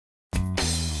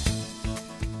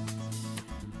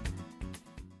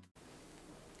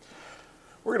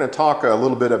We're going to talk a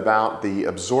little bit about the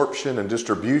absorption and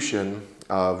distribution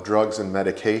of drugs and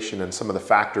medication and some of the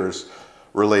factors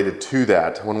related to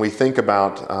that. When we think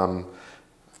about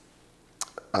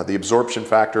the absorption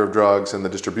factor of drugs and the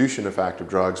distribution effect of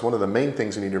drugs, one of the main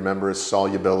things you need to remember is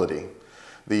solubility.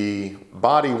 The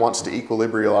body wants to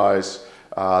equilibrialize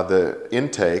the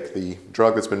intake, the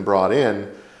drug that's been brought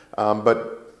in,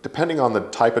 but depending on the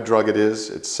type of drug it is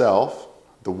itself,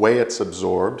 the way it's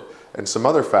absorbed, and some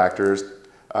other factors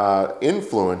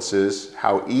influences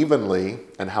how evenly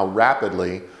and how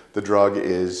rapidly the drug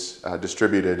is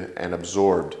distributed and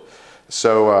absorbed.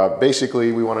 So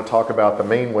basically we want to talk about the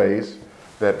main ways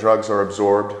that drugs are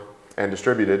absorbed and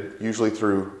distributed, usually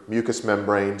through mucous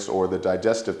membranes or the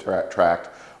digestive tract,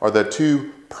 are the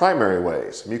two primary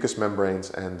ways. Mucous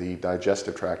membranes and the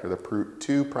digestive tract are the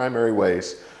two primary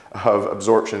ways of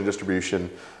absorption and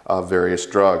distribution of various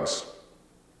drugs.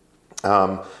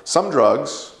 Some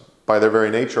drugs, by their very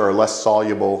nature, are less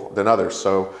soluble than others.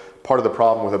 So part of the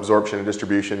problem with absorption and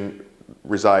distribution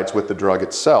resides with the drug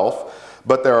itself.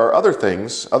 But there are other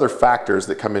things, other factors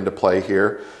that come into play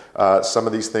here. Some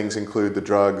of these things include the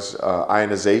drug's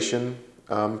ionization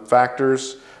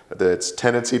factors, its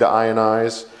tendency to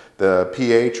ionize, the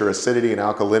pH or acidity and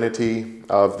alkalinity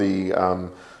of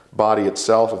the body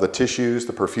itself, of the tissues,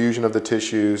 the perfusion of the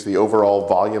tissues, the overall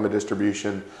volume of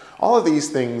distribution. All of these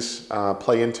things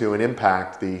play into and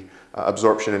impact the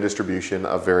absorption and distribution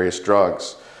of various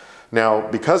drugs. Now,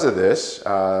 because of this,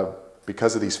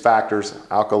 because of these factors,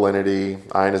 alkalinity,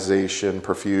 ionization,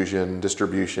 perfusion,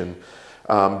 distribution,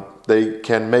 they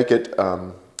can make it,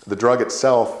 the drug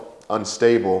itself,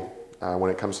 unstable when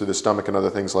it comes to the stomach and other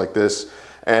things like this,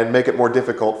 and make it more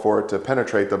difficult for it to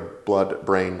penetrate the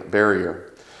blood-brain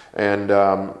barrier.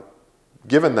 And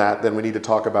given that, then we need to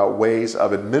talk about ways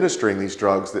of administering these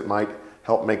drugs that might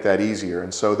help make that easier.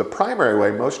 And so the primary way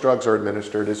most drugs are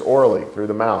administered is orally, through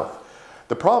the mouth.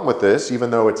 The problem with this, even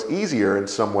though it's easier in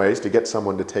some ways to get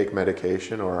someone to take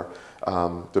medication, or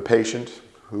the patient,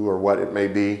 who or what it may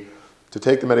be, to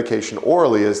take the medication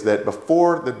orally, is that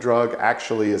before the drug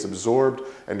actually is absorbed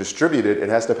and distributed, it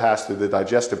has to pass through the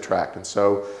digestive tract. And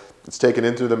so it's taken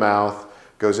in through the mouth,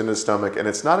 goes into the stomach, and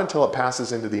it's not until it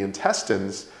passes into the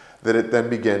intestines that it then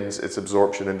begins its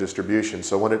absorption and distribution.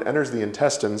 So when it enters the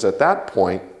intestines, at that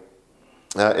point,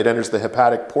 it enters the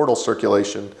hepatic portal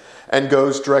circulation and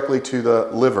goes directly to the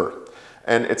liver.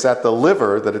 And it's at the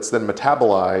liver that it's then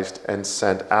metabolized and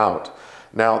sent out.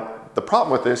 Now, the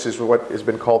problem with this is what has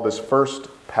been called this first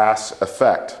pass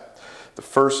effect. The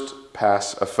first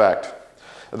pass effect.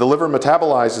 The liver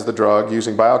metabolizes the drug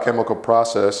using biochemical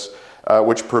process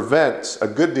which prevents a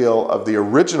good deal of the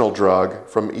original drug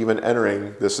from even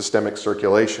entering the systemic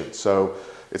circulation. So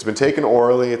it's been taken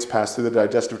orally, it's passed through the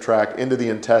digestive tract into the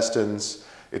intestines,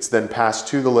 it's then passed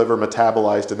to the liver,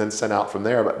 metabolized, and then sent out from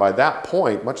there. But by that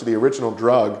point, much of the original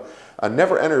drug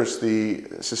never enters the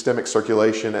systemic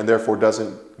circulation and therefore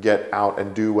doesn't get out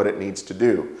and do what it needs to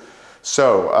do.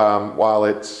 So while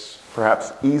it's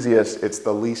perhaps easiest, it's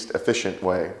the least efficient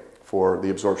way for the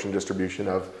absorption distribution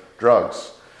of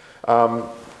drugs.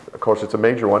 Of course, it's a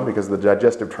major one because of the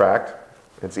digestive tract.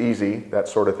 It's easy, that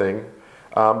sort of thing.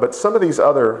 But some of these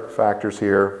other factors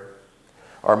here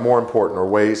are more important, or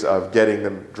ways of getting the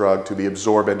drug to be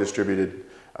absorbed and distributed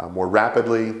more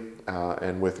rapidly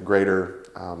and with greater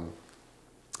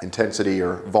intensity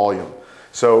or volume.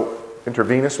 So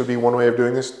intravenous would be one way of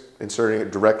doing this, inserting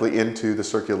it directly into the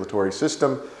circulatory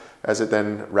system as it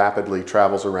then rapidly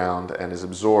travels around and is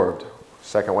absorbed.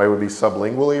 Second way would be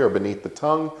sublingually, or beneath the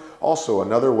tongue. Also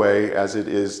another way, as it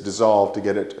is dissolved, to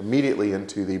get it immediately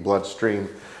into the bloodstream.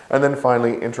 And then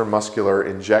finally, intramuscular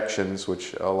injections,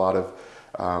 which a lot of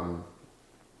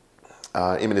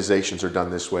immunizations are done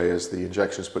this way, as the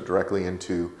injections put directly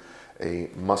into a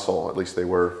muscle. At least they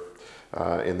were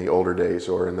in the older days,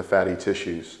 or in the fatty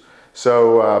tissues.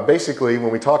 So basically,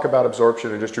 when we talk about absorption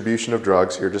and distribution of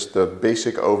drugs, here just the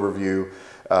basic overview.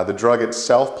 The drug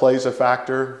itself plays a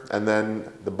factor, and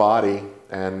then the body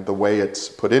and the way it's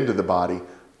put into the body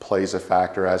plays a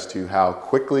factor as to how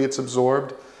quickly it's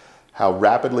absorbed, how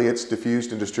rapidly it's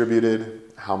diffused and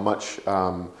distributed, how much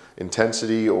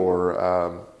intensity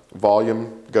or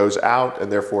volume goes out,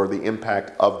 and therefore the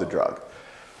impact of the drug.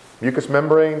 Mucous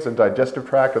membranes and digestive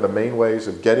tract are the main ways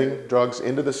of getting drugs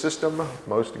into the system,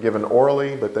 most given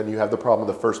orally, but then you have the problem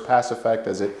of the first pass effect,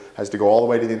 as it has to go all the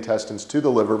way to the intestines, to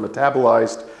the liver,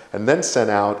 metabolized, and then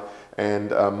sent out, and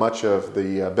much of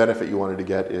the benefit you wanted to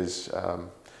get is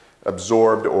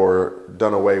absorbed or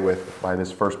done away with by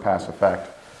this first pass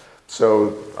effect.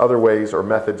 So other ways or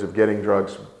methods of getting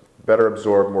drugs better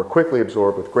absorbed, more quickly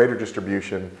absorbed, with greater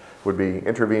distribution, would be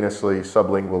intravenously,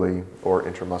 sublingually, or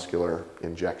intramuscular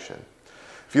injection.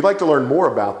 If you'd like to learn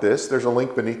more about this, there's a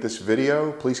link beneath this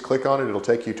video. Please click on it. It'll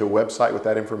take you to a website with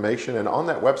that information. And on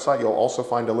that website, you'll also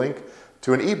find a link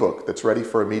to an ebook that's ready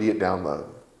for immediate download.